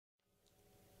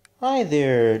Hi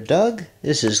there, Doug.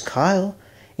 This is Kyle,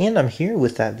 and I'm here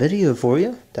with that video for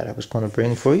you that I was going to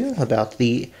bring for you about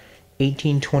the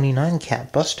 1829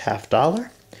 cat bust half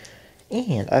dollar.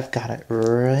 And I've got it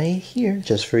right here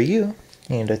just for you,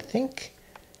 and I think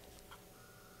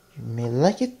you may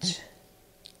like it,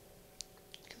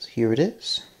 because here it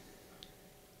is.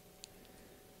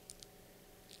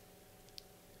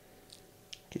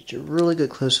 Get you a really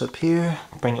good close up here,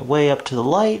 bring it way up to the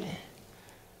light.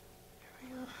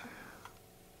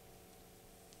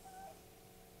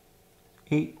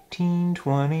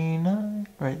 1829,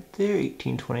 right there,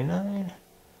 1829.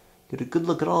 Get a good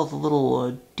look at all the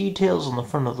little details on the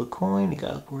front of the coin. You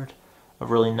got a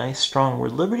really nice, strong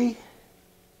word Liberty.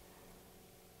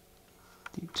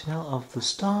 Detail of the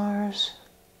stars.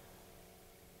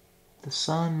 The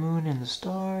sun, moon, and the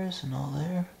stars, and all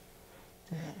there.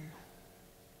 Then,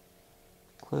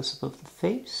 close up of the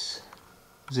face.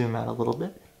 Zoom out a little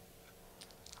bit.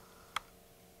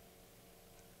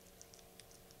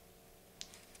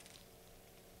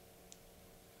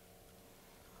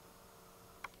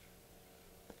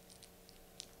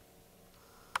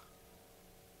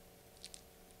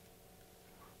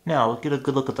 Now, we'll get a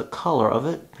good look at the color of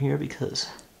it here because,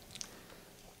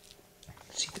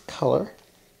 see the color.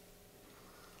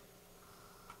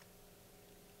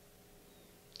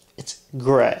 It's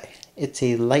gray. It's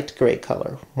a light gray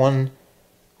color. One,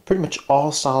 pretty much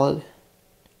all solid.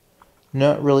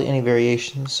 Not really any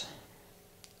variations.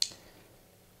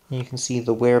 You can see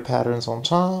the wear patterns on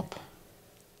top.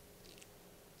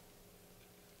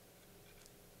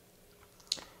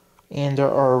 And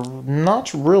there are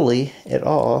not really at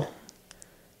all,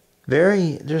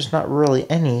 there's not really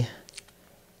any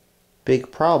big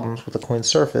problems with the coin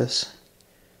surface.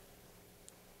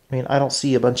 I mean, I don't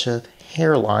see a bunch of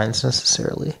hairlines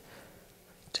necessarily.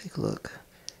 Take a look.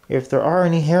 If there are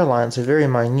any hairlines, they're very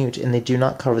minute and they do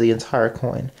not cover the entire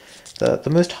coin. The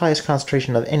most highest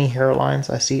concentration of any hairlines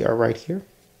I see are right here.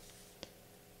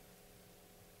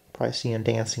 Probably see them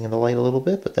dancing in the light a little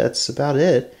bit, but that's about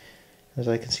it. As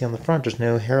I can see on the front, there's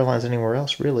no hairlines anywhere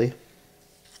else, really.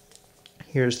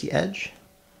 Here's the edge.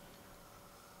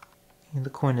 And the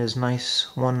coin is nice,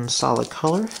 one solid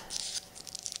color.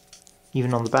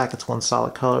 Even on the back, it's one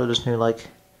solid color. There's no, like,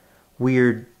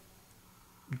 weird,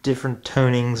 different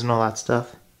tonings and all that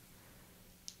stuff.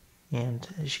 And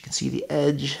as you can see, the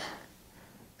edge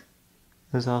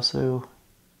is also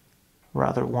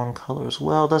rather one color as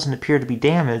well. It doesn't appear to be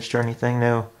damaged or anything,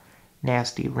 no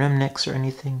nasty rim nicks or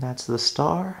anything. That's the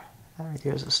star. That right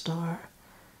there is a star.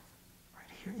 Right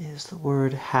here is the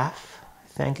word half. I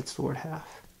think it's the word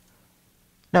half.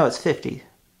 No, it's 50.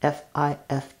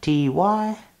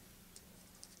 F-I-F-T-Y.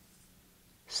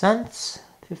 Cents.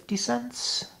 50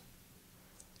 cents.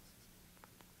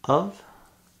 Of.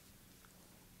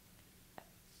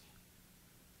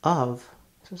 Does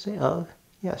it say of?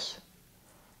 Yes.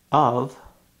 Of.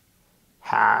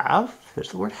 Half.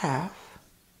 There's the word half.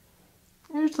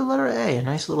 Here's the letter A, a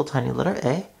nice little tiny letter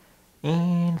A,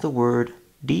 and the word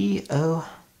D-O-L-L-A-R,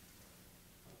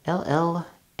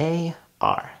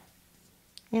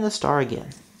 and the star again.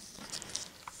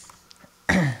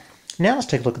 Now let's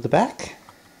take a look at the back.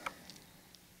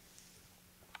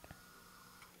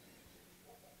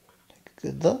 Take a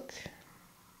good look.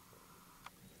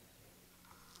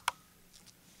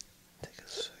 Take a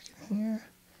second here.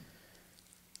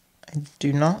 I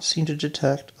do not seem to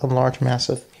detect a large mass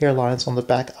of hairlines on the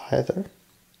back either.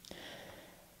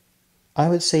 I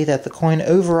would say that the coin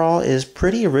overall is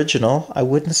pretty original. I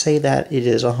wouldn't say that it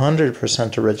is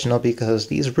 100% original because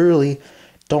these really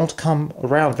don't come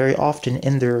around very often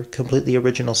in their completely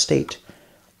original state.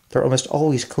 They're almost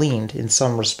always cleaned in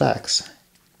some respects.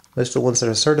 Most of the ones that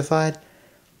are certified,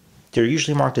 they're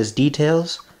usually marked as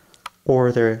details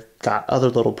or they've got other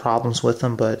little problems with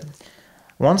them, but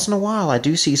once in a while, I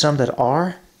do see some that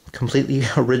are completely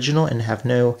original and have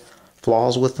no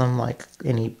flaws with them, like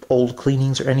any old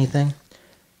cleanings or anything.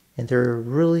 And they're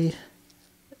really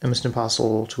almost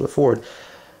impossible to afford.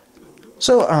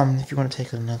 So, if you want to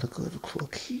take another good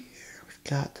look here, we've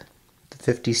got the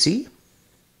 50C.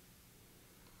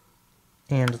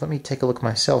 And let me take a look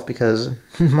myself because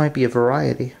it might be a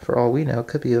variety. For all we know, it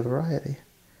could be a variety.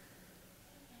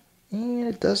 And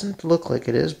it doesn't look like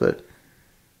it is, but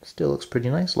still looks pretty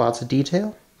nice. Lots of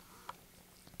detail.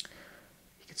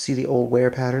 You can see the old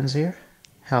wear patterns here.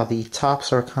 How the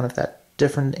tops are kind of that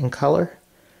different in color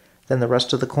than the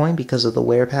rest of the coin because of the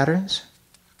wear patterns.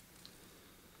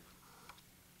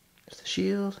 There's the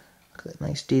shield. Look at that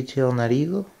nice detail on that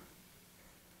eagle.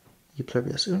 E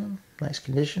pluribus unum. Nice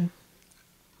condition.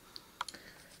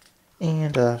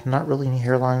 And not really any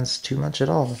hairlines too much at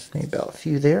all. Maybe about a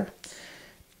few there.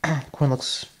 Coin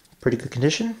looks pretty good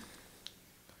condition.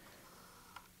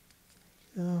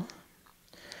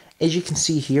 As you can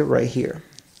see here, right here,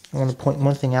 I want to point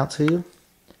one thing out to you.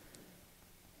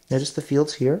 Notice the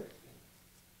fields here.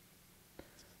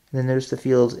 And then notice the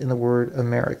fields in the word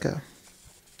America.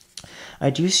 I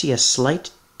do see a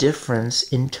slight difference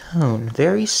in tone,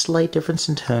 very slight difference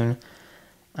in tone.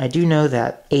 I do know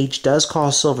that age does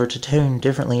cause silver to tone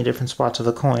differently in different spots of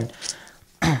a coin.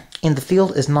 And the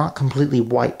field is not completely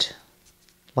white.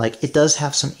 Like, it does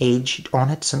have some age on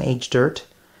it, some age dirt,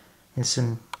 and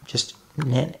some just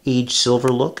aged silver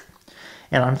look.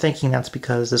 And I'm thinking that's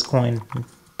because this coin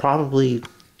probably,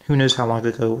 who knows how long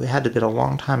ago, it had to have been a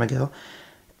long time ago,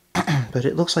 but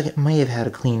it looks like it may have had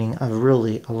a cleaning of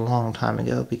really a long time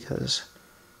ago because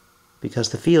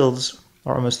the fields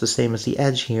are almost the same as the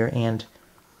edge here, and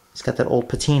it's got that old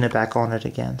patina back on it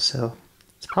again, so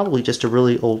it's probably just a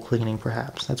really old cleaning,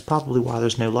 perhaps. That's probably why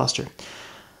there's no luster.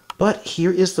 But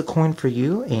here is the coin for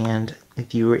you, and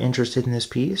if you are interested in this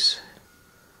piece,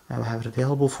 I will have it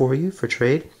available for you for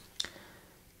trade.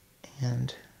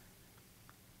 And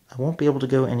I won't be able to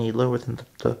go any lower than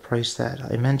the price that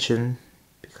I mentioned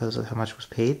because of how much was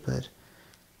paid, but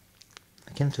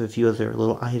I can do a few other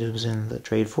little items in the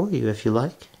trade for you if you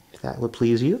like, if that would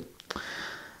please you.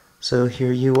 So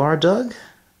here you are, Doug,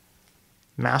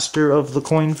 master of the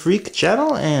Coin Freak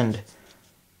channel, and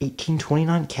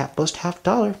 1829 cat bust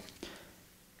 $50.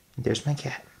 There's my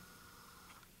cat.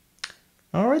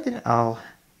 Alright then, I'll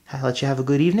let you have a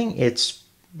good evening. It's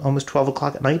almost 12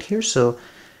 o'clock at night here, so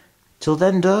till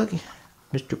then, Doug,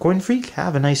 Mr. Coin Freak,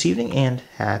 have a nice evening and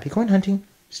happy coin hunting.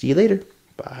 See you later.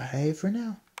 Bye for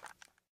now.